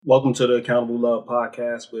Welcome to the Accountable Love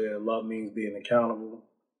Podcast, where love means being accountable.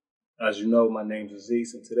 As you know, my name is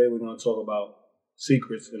Aziz, and today we're going to talk about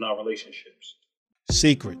secrets in our relationships.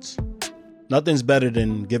 Secrets. Nothing's better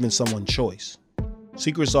than giving someone choice.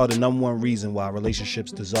 Secrets are the number one reason why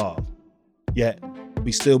relationships dissolve. Yet,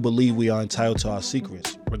 we still believe we are entitled to our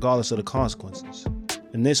secrets, regardless of the consequences.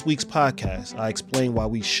 In this week's podcast, I explain why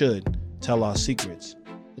we should tell our secrets,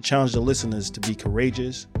 to challenge the listeners to be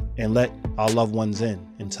courageous and let our loved ones in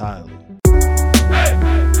entirely.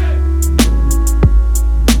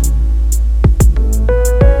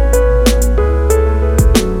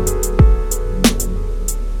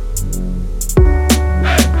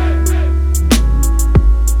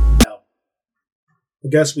 I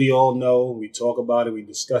guess we all know, we talk about it, we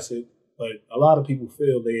discuss it, but a lot of people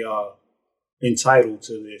feel they are entitled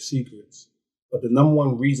to their secrets. But the number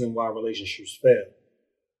one reason why relationships fail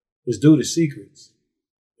is due to secrets.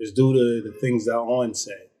 It's due to the things that aren't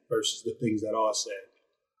said versus the things that are said.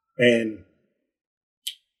 And,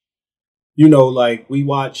 like we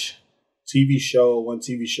watch one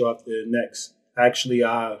TV show after the next. Actually,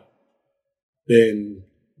 I've been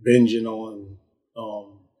binging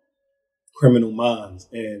on Criminal Minds.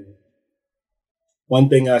 And one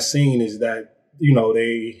thing I've seen is that,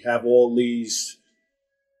 they have all these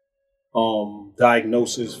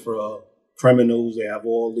diagnoses for criminals. They have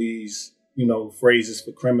all these, phrases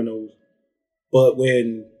for criminals. But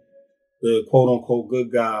when the quote unquote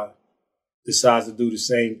good guy decides to do the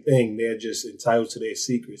same thing, they're just entitled to their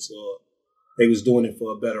secrets, or they was doing it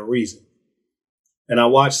for a better reason. And I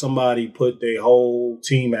watched somebody put their whole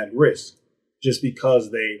team at risk just because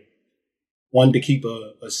they wanted to keep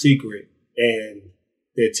a secret and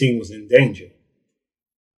their team was in danger.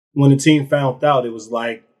 When the team found out, it was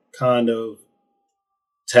like kind of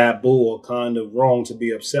taboo or kind of wrong to be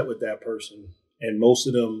upset with that person. And most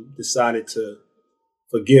of them decided to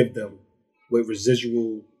forgive them with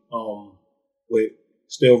residual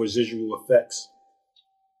effects.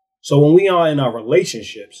 So when we are in our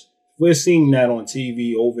relationships, we're seeing that on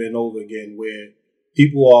TV over and over again, where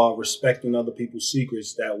people are respecting other people's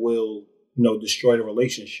secrets that will, destroy the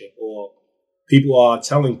relationship, or people are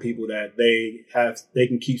telling people that they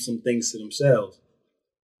can keep some things to themselves.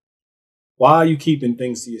 Why are you keeping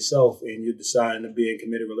things to yourself and you're deciding to be in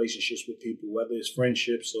committed relationships with people, whether it's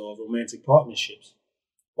friendships or romantic partnerships?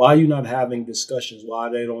 Why are you not having discussions? Why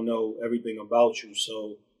they don't know everything about you,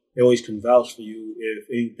 so they always can vouch for you if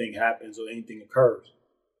anything happens or anything occurs?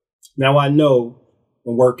 Now, I know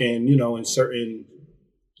when working, in certain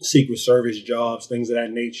Secret Service jobs, things of that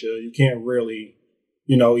nature, you can't really,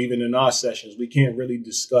 even in our sessions, we can't really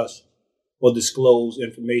discuss or disclose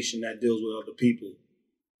information that deals with other people.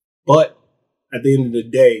 But at the end of the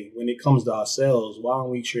day, when it comes to ourselves, why aren't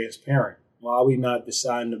we transparent? Why are we not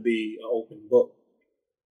deciding to be an open book?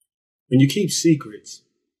 When you keep secrets,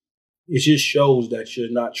 it just shows that you're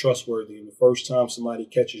not trustworthy. And the first time somebody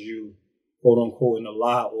catches you, quote unquote, in a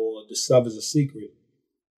lie or discovers a secret,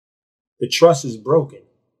 the trust is broken.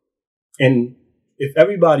 And if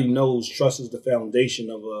everybody knows trust is the foundation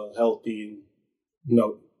of a healthy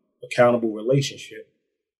and, accountable relationship,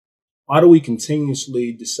 why do we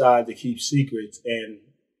continuously decide to keep secrets and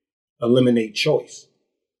eliminate choice?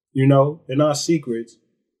 In our secrets,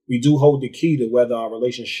 we do hold the key to whether our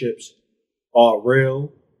relationships are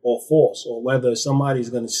real or false, or whether somebody's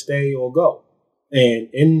going to stay or go. And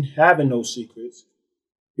in having those secrets,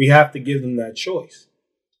 we have to give them that choice.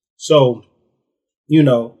 So, we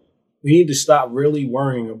need to stop really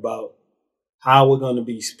worrying about how we're going to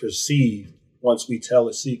be perceived once we tell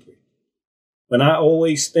a secret. But I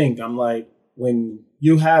always think, I'm like, when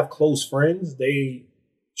you have close friends, they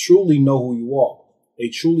truly know who you are. They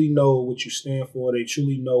truly know what you stand for. They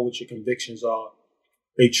truly know what your convictions are.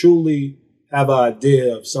 They truly have an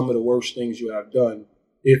idea of some of the worst things you have done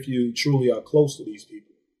if you truly are close to these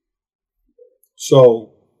people.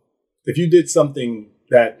 So if you did something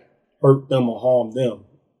that hurt them or harmed them,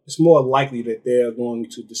 it's more likely that they're going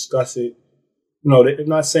to discuss it. They're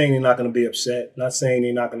not saying they're not going to be upset, not saying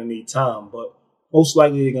they're not going to need time, but most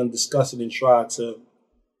likely they're going to discuss it and try to,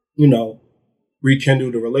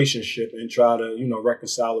 rekindle the relationship and try to,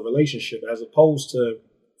 reconcile the relationship, as opposed to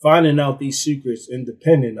finding out these secrets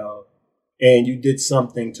independent of, and you did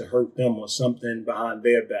something to hurt them or something behind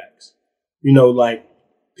their backs. Like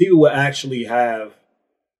people will actually have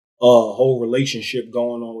a whole relationship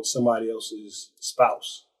going on with somebody else's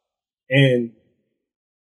spouse. And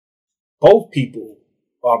both people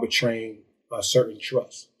are betraying a certain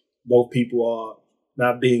trust. Both people are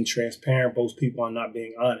not being transparent. Both people are not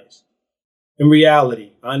being honest. in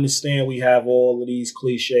reality, I understand we have all of these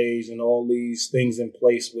cliches and all these things in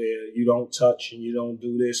place where you don't touch and you don't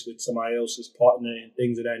do this with somebody else's partner and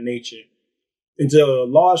things of that nature. And to a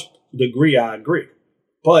large degree, I agree.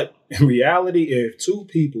 But in reality, if two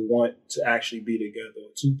people want to actually be together,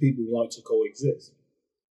 or two people want to coexist,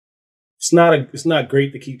 it's not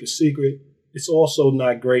great to keep a secret. It's also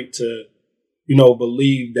not great to,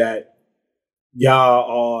 believe that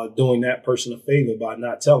y'all are doing that person a favor by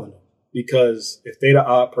not telling them. Because if they're the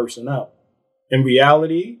odd person out, in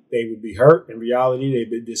reality, they would be hurt. In reality,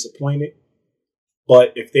 they'd be disappointed.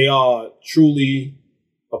 But if they are truly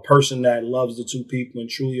a person that loves the two people and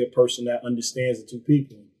truly a person that understands the two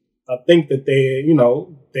people, I think that they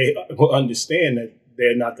will understand that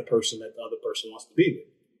they're not the person that the other person wants to be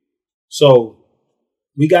with. So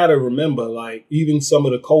we got to remember, like, even some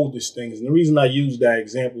of the coldest things. And the reason I use that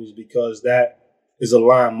example is because that is a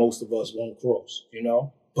line most of us won't cross,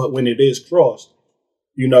 But when it is crossed,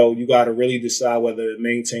 you got to really decide whether to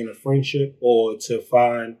maintain a friendship or to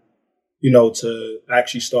find, to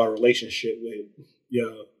actually start a relationship with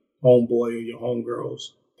your homeboy or your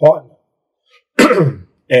homegirl's partner.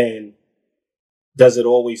 And does it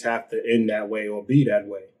always have to end that way or be that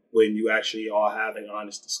way when you actually are having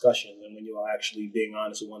honest discussions and when you are actually being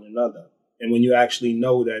honest with one another and when you actually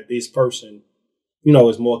know that this person,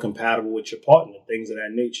 is more compatible with your partner, things of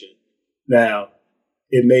that nature. Now,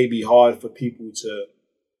 it may be hard for people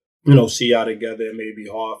to, see y'all together. It may be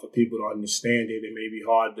hard for people to understand it. It may be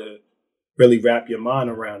hard to really wrap your mind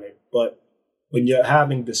around it. But when you're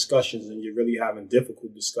having discussions and you're really having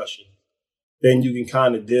difficult discussions, then you can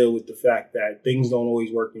kind of deal with the fact that things don't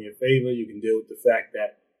always work in your favor. You can deal with the fact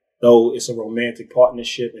that though it's a romantic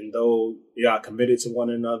partnership and though y'all committed to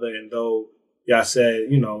one another and though y'all said,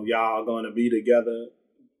 y'all are going to be together,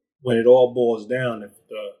 when it all boils down, if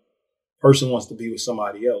the person wants to be with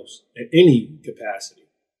somebody else in any capacity,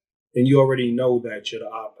 then you already know that you're the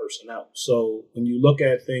odd person out. So when you look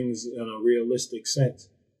at things in a realistic sense,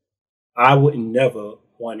 I wouldn't never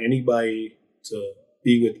want anybody to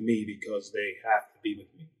be with me because they have to be with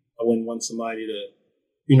me. I wouldn't want somebody to,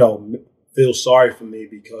 feel sorry for me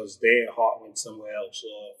because their heart went somewhere else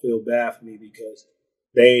or feel bad for me because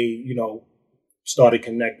they, started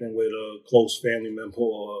connecting with a close family member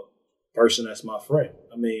or a person that's my friend.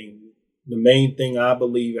 I mean, the main thing I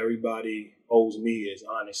believe everybody owes me is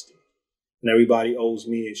honesty. And everybody owes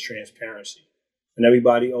me is transparency. And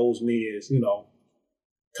everybody owes me is,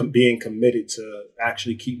 being committed to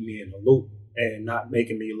actually keep me in the loop and not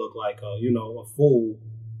making me look like a fool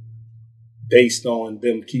based on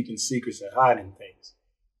them keeping secrets and hiding things.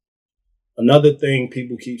 Another thing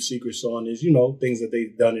people keep secrets on is, things that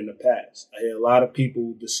they've done in the past. I hear a lot of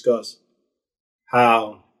people discuss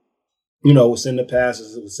how, what's in the past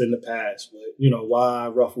is what's in the past. But, why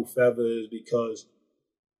ruffle feathers? Because,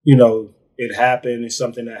 it happened. It's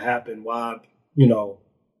something that happened. Why,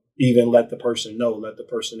 even let the person know, let the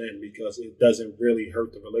person in, because it doesn't really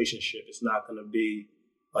hurt the relationship. It's not going to be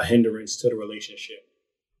a hindrance to the relationship.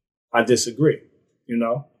 I disagree.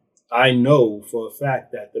 I know for a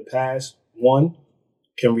fact that the past, one,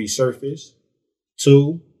 can resurface.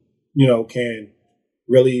 Two, can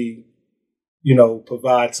really,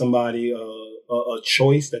 provide somebody a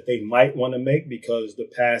choice that they might want to make because the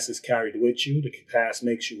past is carried with you. The past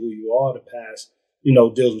makes you who you are. The past,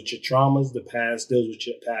 deals with your traumas. The past deals with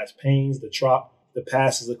your past pains. The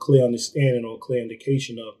past is a clear understanding or a clear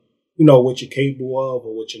indication of, what you're capable of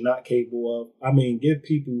or what you're not capable of. I mean, give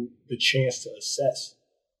people the chance to assess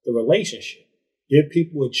the relationship. Give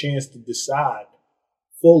people a chance to decide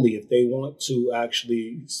fully if they want to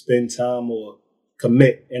actually spend time or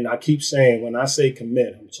commit. And I keep saying, when I say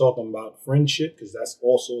commit, I'm talking about friendship because that's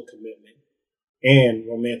also a commitment and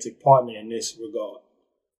romantic partner in this regard.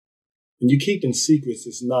 When you keep in secrets,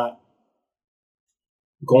 it's not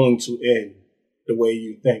going to end the way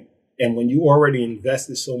you think. And when you already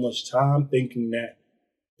invested so much time thinking that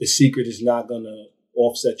the secret is not going to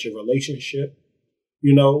offset your relationship,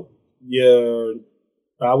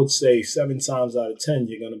 I would say 7 times out of 10,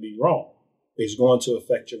 you're going to be wrong. It's going to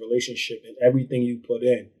affect your relationship and everything you put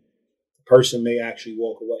in. The person may actually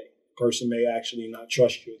walk away. The person may actually not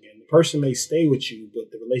trust you again. The person may stay with you,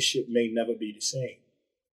 but the relationship may never be the same.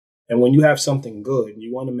 And when you have something good and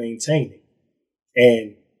you want to maintain it,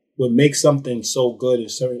 and what makes something so good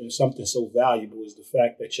and something so valuable is the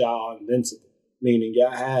fact that y'all are invincible, meaning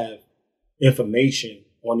y'all have information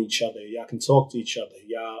on each other. Y'all can talk to each other.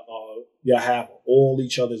 Y'all have all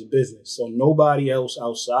each other's business. So nobody else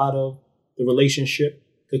outside of the relationship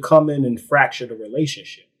could come in and fracture the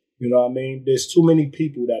relationship. You know what I mean? There's too many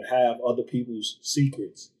people that have other people's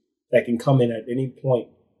secrets that can come in at any point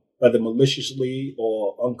whether maliciously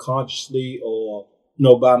or unconsciously or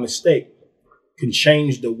by mistake, can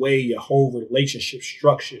change the way your whole relationship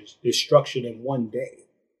is structured in one day.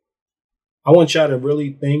 I want y'all to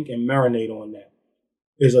really think and marinate on that.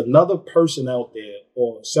 There's another person out there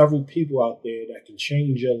or several people out there that can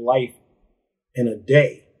change your life in a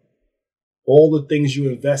day. All the things you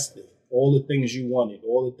invested, all the things you wanted,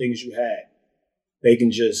 all the things you had, they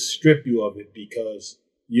can just strip you of it because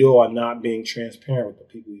you are not being transparent with the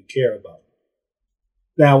people you care about.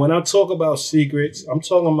 Now, when I talk about secrets, I'm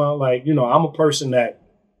talking about I'm a person that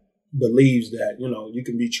believes that, you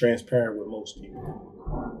can be transparent with most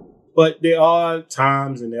people. But there are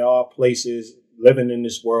times and there are places living in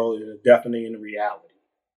this world, and definitely in reality,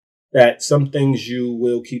 that some things you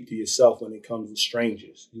will keep to yourself when it comes to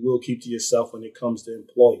strangers. You will keep to yourself when it comes to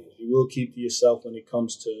employers. You will keep to yourself when it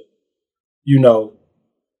comes to,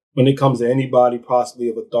 when it comes to anybody possibly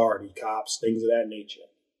of authority, cops, things of that nature.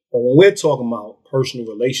 But when we're talking about personal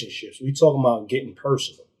relationships, we're talking about getting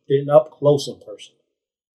personal, getting up close and personal.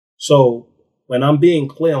 So when I'm being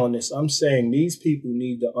clear on this, I'm saying these people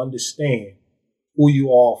need to understand who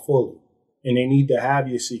you are fully, and they need to have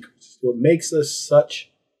your secrets. What makes us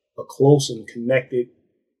such a close and connected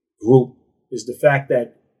group is the fact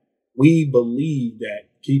that we believe that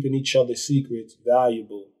keeping each other's secrets is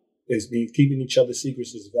valuable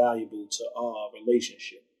to our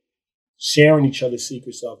relationship. Sharing each other's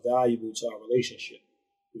secrets are valuable to our relationship.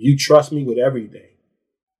 If you trust me with everything,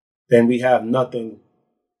 then we have nothing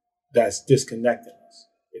that's disconnecting us.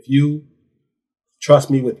 If you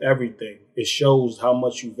trust me with everything, it shows how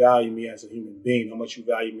much you value me as a human being, how much you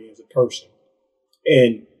value me as a person.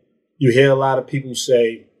 And you hear a lot of people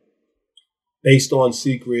say, based on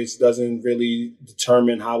secrets doesn't really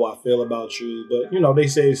determine how I feel about you. But, they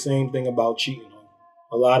say the same thing about cheating on you.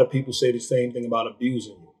 A lot of people say the same thing about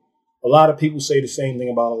abusing you. A lot of people say the same thing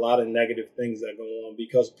about a lot of negative things that go on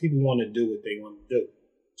because people want to do what they want to do.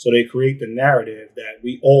 So they create the narrative that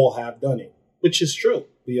we all have done it, which is true.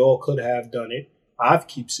 We all could have done it. I've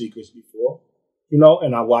kept secrets before,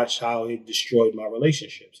 and I watched how it destroyed my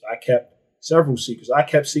relationships. I kept several secrets. I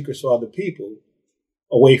kept secrets for other people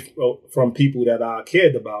away from people that I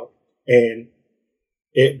cared about. And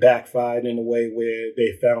it backfired in a way where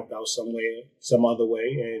they found out some other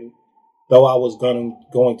way. And though I was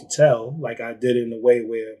going to tell, like I did in a way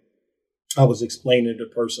where I was explaining to the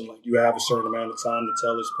person, like, you have a certain amount of time to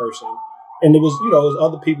tell this person. And it was, it was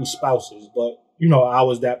other people's spouses, but, I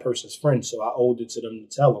was that person's friend, so I owed it to them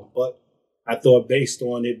to tell them. But I thought based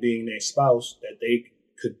on it being their spouse that they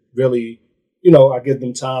could really, I give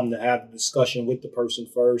them time to have the discussion with the person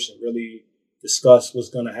first and really discuss what's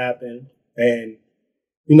going to happen. And,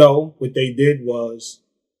 what they did was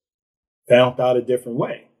found out a different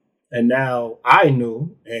way. And now I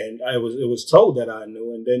knew, and it was told that I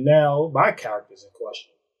knew, and then now my character's in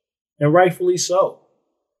question. And rightfully so.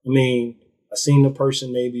 I seen the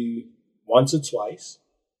person maybe once or twice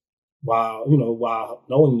while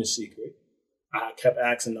knowing the secret. I kept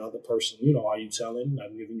asking the other person, are you telling?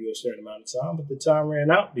 I'm giving you a certain amount of time, but the time ran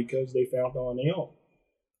out because they found out on their own.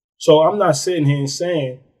 So I'm not sitting here and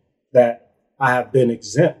saying that I have been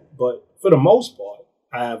exempt, but for the most part,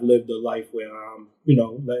 I have lived a life where I'm,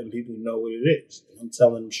 letting people know what it is. And I'm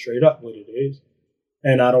telling them straight up what it is.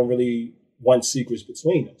 And I don't really want secrets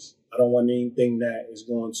between us. I don't want anything that is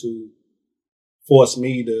going to force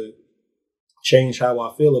me to change how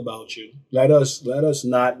I feel about you. Let us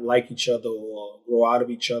not like each other or grow out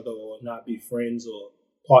of each other or not be friends or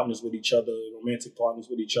partners with each other, romantic partners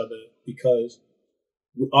with each other, because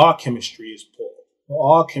our chemistry is poor.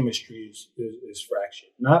 Our chemistry is fractured.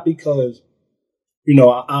 Not because,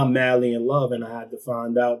 I'm madly in love and I had to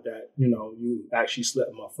find out that, you actually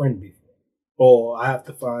slept with my friend before. Or I have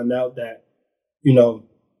to find out that,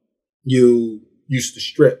 you used to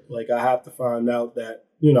strip. Like, I have to find out that,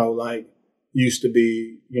 used to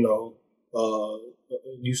be,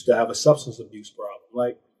 used to have a substance abuse problem.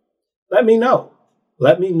 Like, let me know.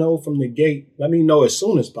 Let me know from the gate. Let me know as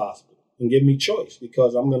soon as possible and give me choice,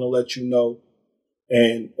 because I'm going to let you know,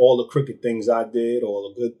 and all the crooked things I did,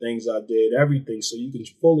 all the good things I did, everything, so you can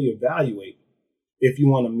fully evaluate if you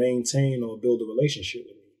want to maintain or build a relationship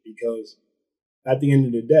with me. Because at the end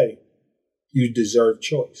of the day, you deserve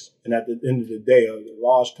choice. And at the end of the day, a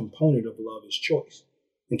large component of love is choice.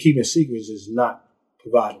 And keeping secrets is not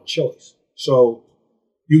providing choice. So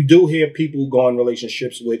you do hear people go in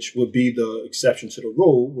relationships, which would be the exception to the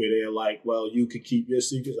rule, where they're like, well, you could keep your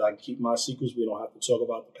secrets, I can keep my secrets, we don't have to talk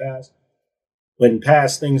about the past. When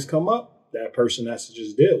past things come up, that person has to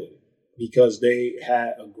just deal with it because they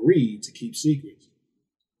had agreed to keep secrets.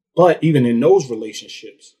 But even in those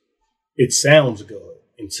relationships, it sounds good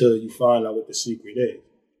until you find out what the secret is.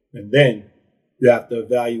 And then you have to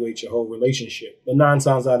evaluate your whole relationship. But 9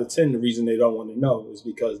 times out of 10, the reason they don't want to know is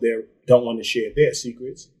because they don't want to share their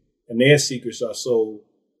secrets. And their secrets are so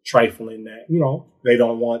trifling that, they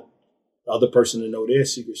don't want the other person to know their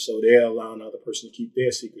secrets. So they're allowing the other person to keep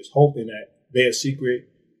their secrets, hoping that their secret,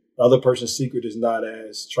 the other person's secret, is not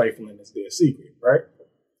as trifling as their secret, right?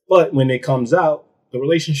 But when it comes out, the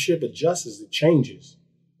relationship adjusts, it changes.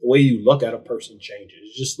 The way you look at a person changes.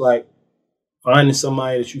 It's just like finding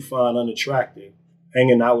somebody that you find unattractive,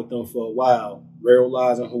 hanging out with them for a while,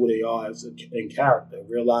 realizing who they are in character,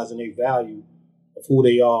 realizing their value of who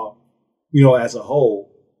they are, as a whole,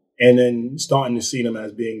 and then starting to see them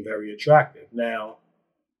as being very attractive. Now,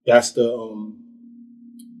 that's the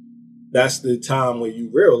time where you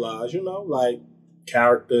realize, like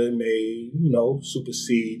character may,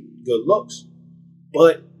 supersede good looks.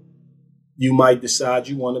 But you might decide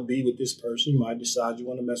you want to be with this person. You might decide you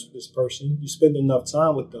want to mess with this person. You spend enough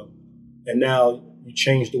time with them, and now you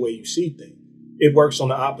change the way you see things. It works on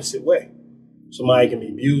the opposite way. Somebody can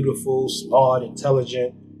be beautiful, smart,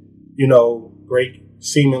 intelligent,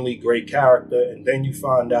 seemingly great character, and then you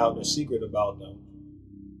find out the secret about them.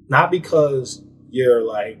 Not because you're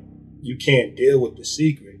like, you can't deal with the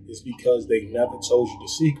secret. It's because they never told you the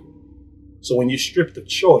secret. So when you're stripped of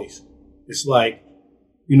choice, it's like,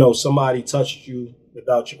 somebody touched you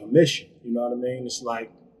without your permission. You know what I mean? It's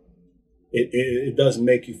like, it doesn't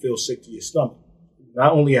make you feel sick to your stomach.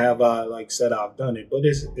 Not only have I said I've done it, but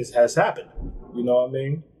it has happened. You know what I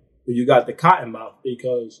mean? But you got the cotton mouth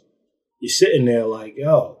because you're sitting there like,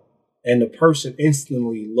 yo, and the person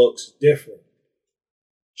instantly looks different.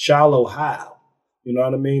 Shallow how? You know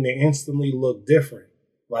what I mean? They instantly look different.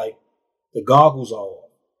 Like the goggles are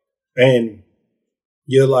off. And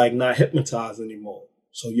you're like not hypnotized anymore.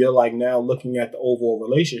 So you're like now looking at the overall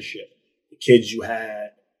relationship, the kids you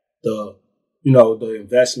had, the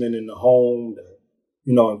investment in the home, the,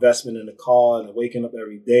 investment in the car, the waking up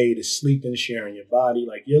every day, the sleeping, sharing your body.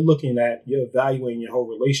 Like you're evaluating your whole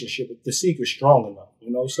relationship. If the secret's strong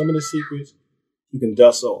enough, some of the secrets you can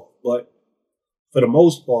dust off. But for the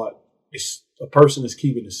most part, a person is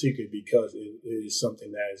keeping the secret because it is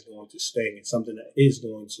something that is going to stay and something that is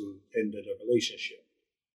going to end the relationship.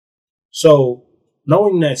 So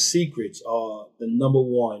knowing that secrets are the number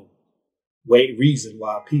one reason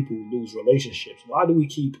why people lose relationships, why do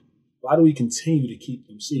we continue to keep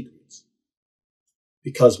them secrets?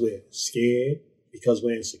 Because we're scared, because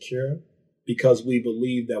we're insecure, because we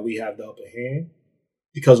believe that we have the upper hand,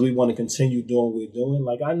 because we want to continue doing what we're doing.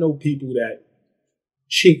 Like I know people that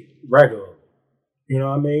cheat regularly, you know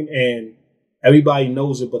what I mean? And everybody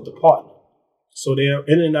knows it but the partner. So they're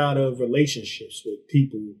in and out of relationships with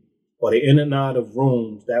people, or they're in and out of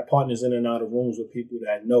rooms. That partner's in and out of rooms with people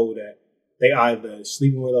that know that they either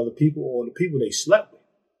sleeping with other people or the people they slept with.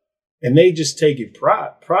 And they just take it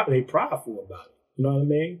they prideful about it. You know what I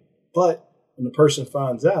mean? But when the person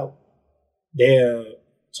finds out, they're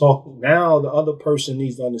talking. Now the other person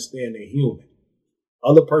needs to understand they're human. The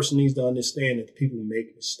other person needs to understand that people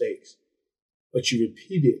make mistakes. But you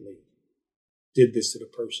repeatedly did this to the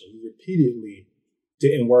person. You repeatedly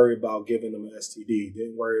didn't worry about giving them an STD,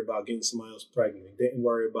 didn't worry about getting somebody else pregnant, didn't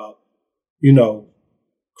worry about,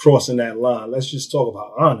 crossing that line. Let's just talk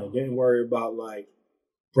about honor. Didn't worry about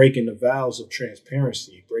breaking the vows of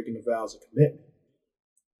transparency, breaking the vows of commitment.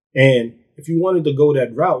 And if you wanted to go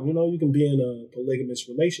that route, you can be in a polygamous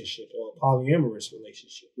relationship or a polyamorous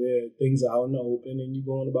relationship where things are out in the open and you're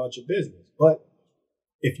going about your business. But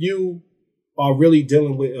if you are really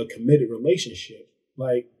dealing with a committed relationship,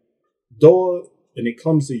 when it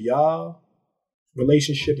comes to y'all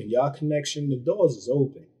relationship and y'all connection, the doors is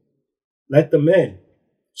open. Let them in.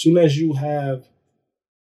 As soon as you have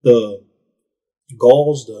the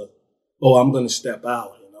goals, I'm going to step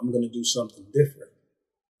out and I'm going to do something different.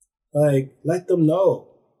 Let them know.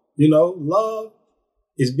 Love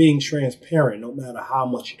is being transparent no matter how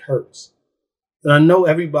much it hurts. And I know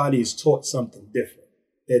everybody is taught something different.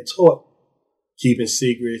 They're taught keeping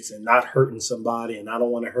secrets and not hurting somebody, and I don't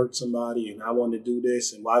want to hurt somebody, and I want to do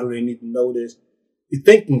this, and why do they need to know this? You're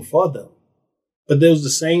thinking for them. But there's the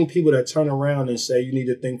same people that turn around and say, you need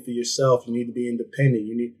to think for yourself, you need to be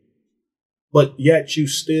independent, but yet you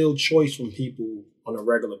steal choice from people on a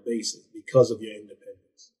regular basis because of your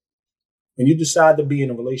independence. When you decide to be in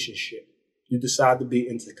a relationship, you decide to be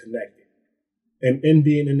interconnected. And in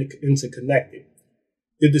being interconnected,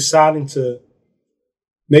 you're deciding to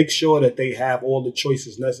make sure that they have all the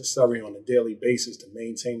choices necessary on a daily basis to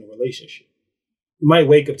maintain a relationship. You might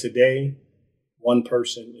wake up today, one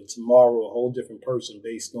person, and tomorrow a whole different person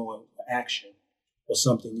based on the action or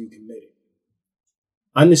something you committed.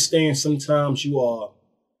 I understand sometimes you are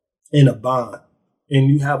in a bond and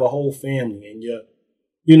you have a whole family and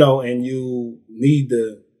and you need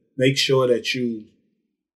to make sure that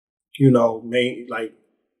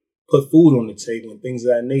put food on the table and things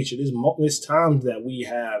of that nature. There's times that we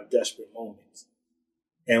have desperate moments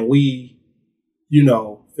and we,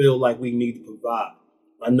 feel like we need to provide.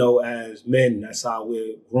 I know as men, that's how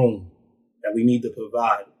we're groomed, that we need to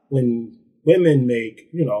provide. When women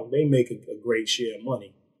they make a great share of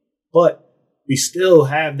money, but we still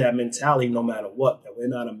have that mentality no matter what, that we're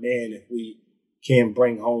not a man if we can't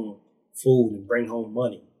bring home food and bring home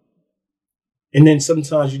money. And then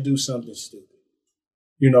sometimes you do something stupid.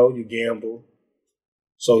 You gamble.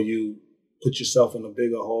 So you put yourself in a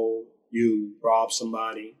bigger hole. You rob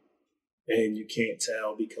somebody and you can't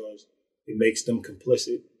tell because it makes them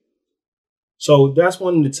complicit. So that's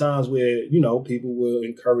one of the times where, people will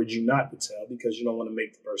encourage you not to tell because you don't want to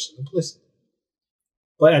make the person complicit.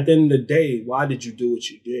 But at the end of the day, why did you do what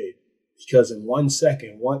you did? Because in 1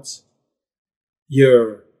 second, once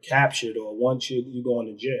you're captured or once you go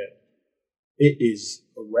into jail, it is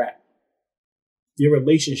a wrap. Your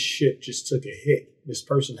relationship just took a hit. This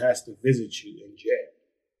person has to visit you in jail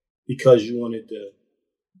because you wanted to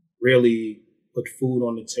really put food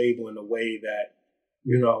on the table in a way that,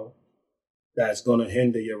 that's going to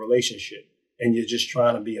hinder your relationship. And you're just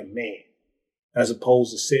trying to be a man as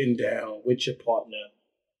opposed to sitting down with your partner,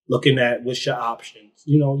 looking at what's your options.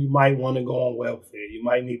 You might want to go on welfare. You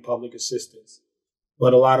might need public assistance.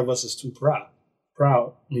 But a lot of us is too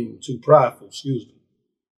too prideful,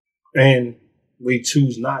 and we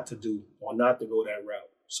choose not to do or not to go that route.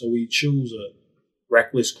 So we choose a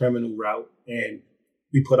reckless criminal route and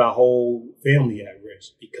we put our whole family at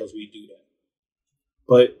risk because we do that.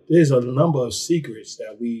 But there's a number of secrets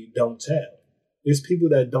that we don't tell. There's people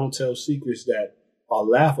that don't tell secrets that are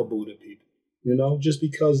laughable to people, just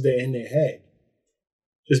because they're in their head,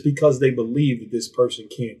 just because they believe that this person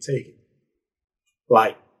can't take it.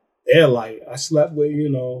 Like, they're like, I slept with,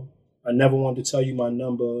 I never wanted to tell you my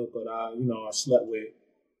number, but I slept with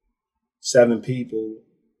 7 people.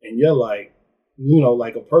 And you're like,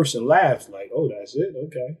 like a person laughs like, oh, that's it.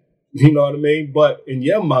 Okay. You know what I mean? But in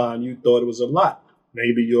your mind, you thought it was a lot.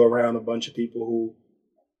 Maybe you're around a bunch of people who,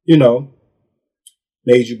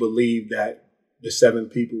 made you believe that the 7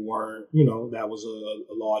 people weren't, that was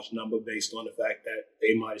a large number based on the fact that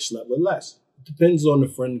they might have slept with less. It depends on the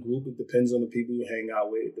friend group. It depends on the people you hang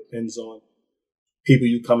out with. It depends on people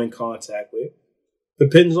you come in contact with.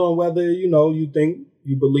 Depends on whether, you think,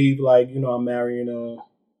 you believe like, I'm marrying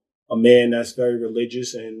a man that's very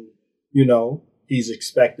religious and, he's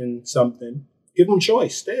expecting something. Give him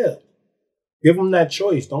choice still. Give him that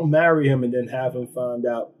choice. Don't marry him and then have him find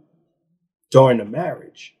out during the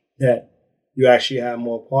marriage that you actually have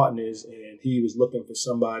more partners and he was looking for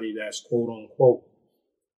somebody that's quote unquote,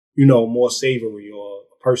 more savory or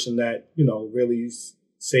a person that, really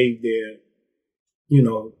saved their,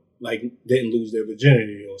 like didn't lose their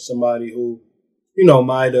virginity or somebody who,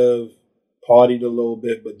 might have partied a little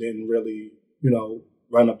bit but didn't really,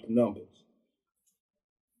 run up the numbers.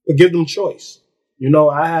 But give them choice.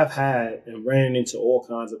 I have had and ran into all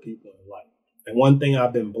kinds of people in life. And one thing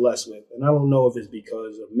I've been blessed with, and I don't know if it's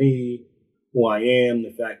because of me, who I am,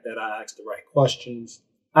 the fact that I ask the right questions,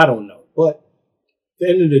 I don't know. But at the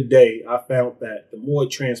end of the day, I found that the more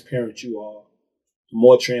transparent you are, the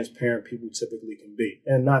more transparent people typically can be.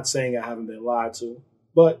 And not saying I haven't been lied to,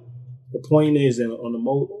 but the point is, on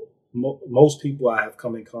the most people I have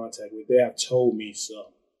come in contact with, they have told me some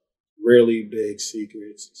really big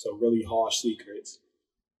secrets, some really harsh secrets.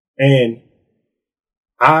 And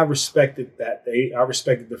I respected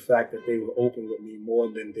the fact that they were open with me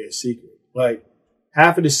more than their secret. Like,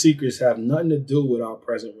 half of the secrets have nothing to do with our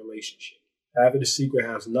present relationship. Half of the secret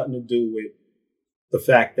has nothing to do with the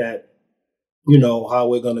fact that, how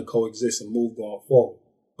we're going to coexist and move going forward.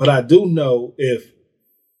 But I do know if,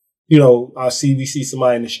 we see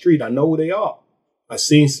somebody in the street, I know who they are. We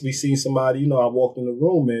seen somebody, I walked in the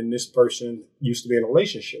room and this person used to be in a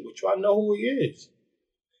relationship with you. I know who he is.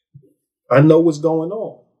 I know what's going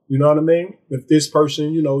on. You know what I mean? If this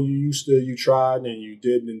person, you tried and you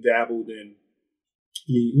did and dabbled in,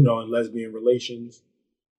 in lesbian relations,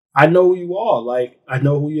 I know who you are. Like, I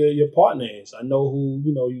know who your partner is. I know who,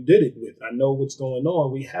 you did it with. I know what's going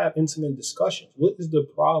on. We have intimate discussions. What is the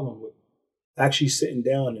problem with actually sitting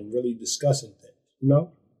down and really discussing things,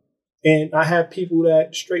 And I have people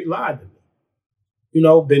that straight lied to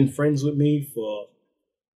me, been friends with me for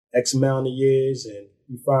X amount of years, and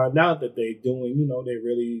you find out that they're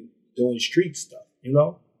really doing street stuff,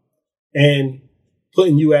 and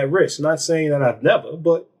putting you at risk. Not saying that I've never,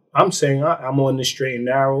 but I'm saying I'm on the straight and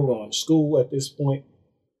narrow, going to school at this point,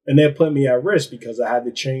 and they're putting me at risk because I had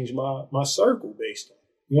to change my circle based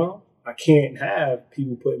on, I can't have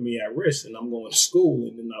people putting me at risk and I'm going to school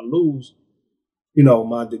and then I lose,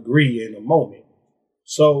 my degree in a moment.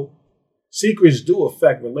 So secrets do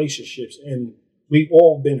affect relationships, and we've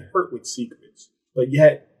all been hurt with secrets. But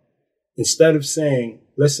yet, instead of saying,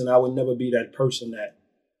 listen, I would never be that person that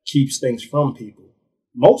keeps things from people,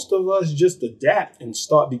 most of us just adapt and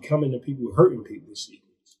start becoming the people hurting people with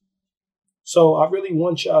secrets. So I really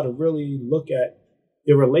want y'all to really look at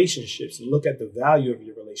your relationships and look at the value of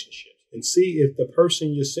your relationships and see if the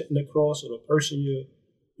person you're sitting across or the person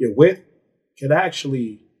you're with can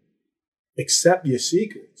actually accept your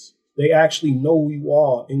secrets. They actually know who you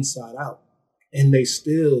are inside out, and they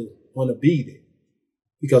still want to be there.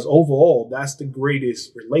 Because overall, that's the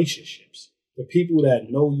greatest relationships. The people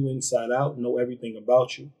that know you inside out, know everything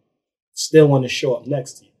about you, still want to show up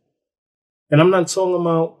next to you. And I'm not talking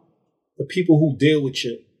about the people who deal with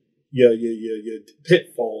your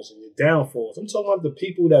pitfalls and your downfalls. I'm talking about the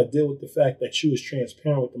people that deal with the fact that you was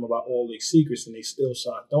transparent with them about all their secrets and they still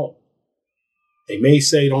signed on. They may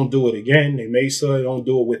say, don't do it again. They may say, don't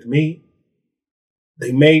do it with me.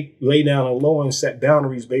 They may lay down a law and set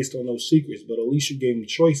boundaries based on those secrets, but at least you gave them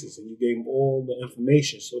choices and you gave them all the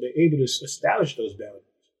information. So they're able to establish those boundaries.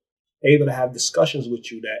 They're able to have discussions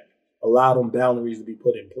with you that allow them boundaries to be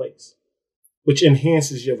put in place, which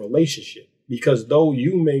enhances your relationship. Because though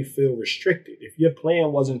you may feel restricted, if your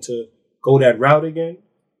plan wasn't to go that route again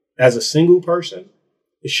as a single person,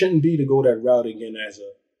 it shouldn't be to go that route again as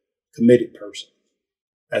a committed person,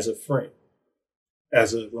 as a friend,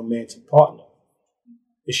 as a romantic partner.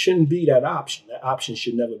 It shouldn't be that option. That option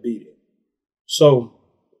should never be there. So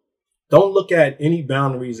don't look at any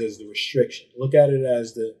boundaries as the restriction. Look at it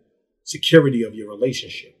as the security of your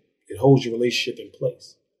relationship. It holds your relationship in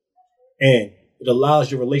place. And it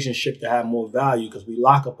allows your relationship to have more value because we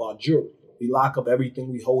lock up our jewelry. We lock up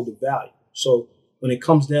everything we hold of value. So when it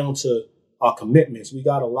comes down to our commitments, we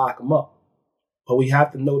got to lock them up. But we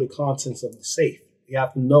have to know the contents of the safe. We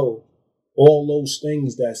have to know all those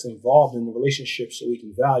things that's involved in the relationship so we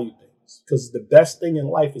can value things. Because the best thing in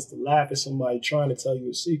life is to laugh at somebody trying to tell you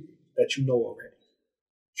a secret that you know already.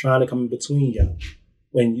 Trying to come in between y'all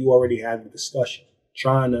when you already had the discussion.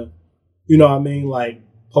 Trying to, like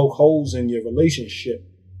poke holes in your relationship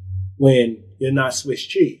when you're not Swiss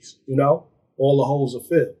cheese, all the holes are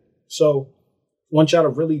filled. So I want y'all to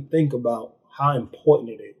really think about how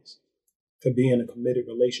important it is to be in a committed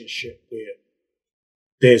relationship where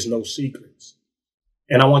there's no secrets.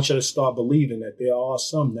 And I want you to start believing that there are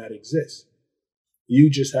some that exist. You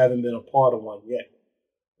just haven't been a part of one yet.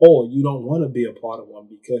 Or you don't want to be a part of one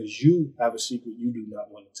because you have a secret you do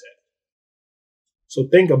not want to tell. So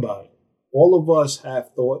think about it. All of us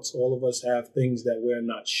have thoughts. All of us have things that we're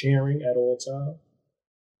not sharing at all times.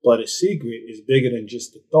 But a secret is bigger than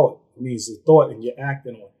just a thought. It means a thought and you're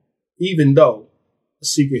acting on it. Even though a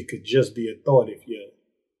secret could just be a thought if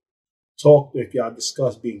y'all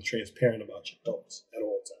discuss being transparent about your thoughts at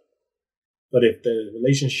all times. But if the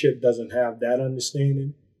relationship doesn't have that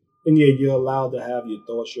understanding, then you're allowed to have your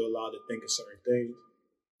thoughts, you're allowed to think of certain things,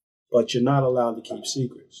 but you're not allowed to keep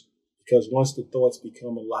secrets. Because once the thoughts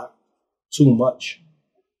become a lot too much,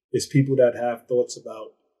 there's people that have thoughts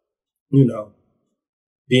about,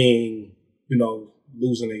 being,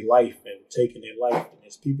 losing their life and taking their life. And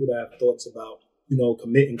there's people that have thoughts about,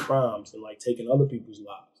 committing crimes and like taking other people's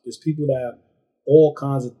lives. There's people that have all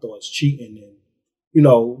kinds of thoughts, cheating, and,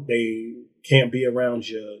 they can't be around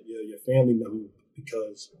your family member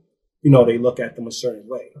because, they look at them a certain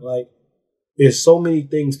way. Like, there's so many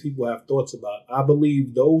things people have thoughts about. I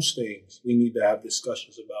believe those things we need to have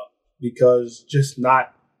discussions about because just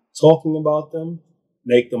not talking about them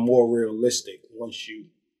make them more realistic once you're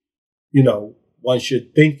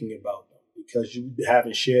thinking about them because you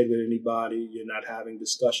haven't shared with anybody, you're not having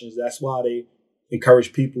discussions. That's why they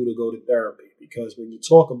encourage people to go to therapy, because when you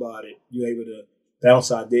talk about it, you're able to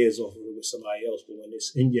bounce ideas off of it with somebody else. But when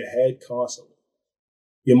it's in your head constantly,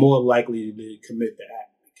 you're more likely to commit the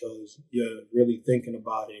act because you're really thinking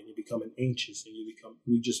about it and you're becoming anxious and you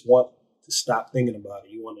just want to stop thinking about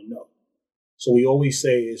it. You want to know. So we always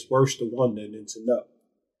say it's worse to wonder than to know.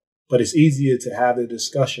 But it's easier to have the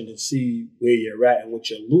discussion and see where you're at and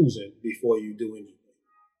what you're losing before you do anything.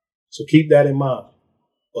 So keep that in mind.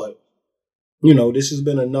 But this has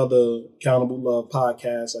been another Accountable Love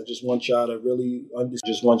podcast. I just want y'all to really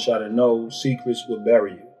just want y'all to know secrets will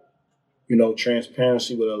bury you.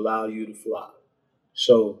 Transparency will allow you to fly.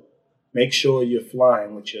 So make sure you're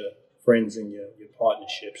flying with your friends and your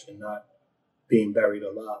partnerships and not being buried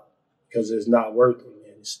alive. because it's not worth it,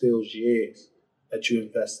 man. It steals your eggs that you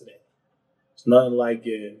invested in. It's nothing like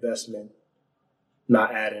your investment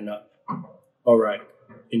not adding up. All right,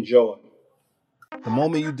 enjoy. The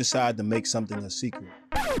moment you decide to make something a secret,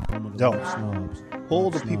 don't.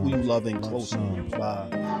 Pull the people you love in closer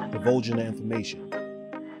by divulging the information.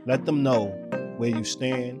 Let them know where you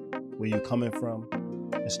stand, where you're coming from,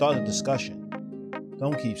 and start a discussion.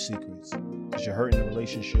 Don't keep secrets, because you're hurting the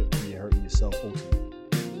relationship and you're hurting yourself ultimately.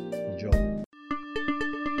 Enjoy.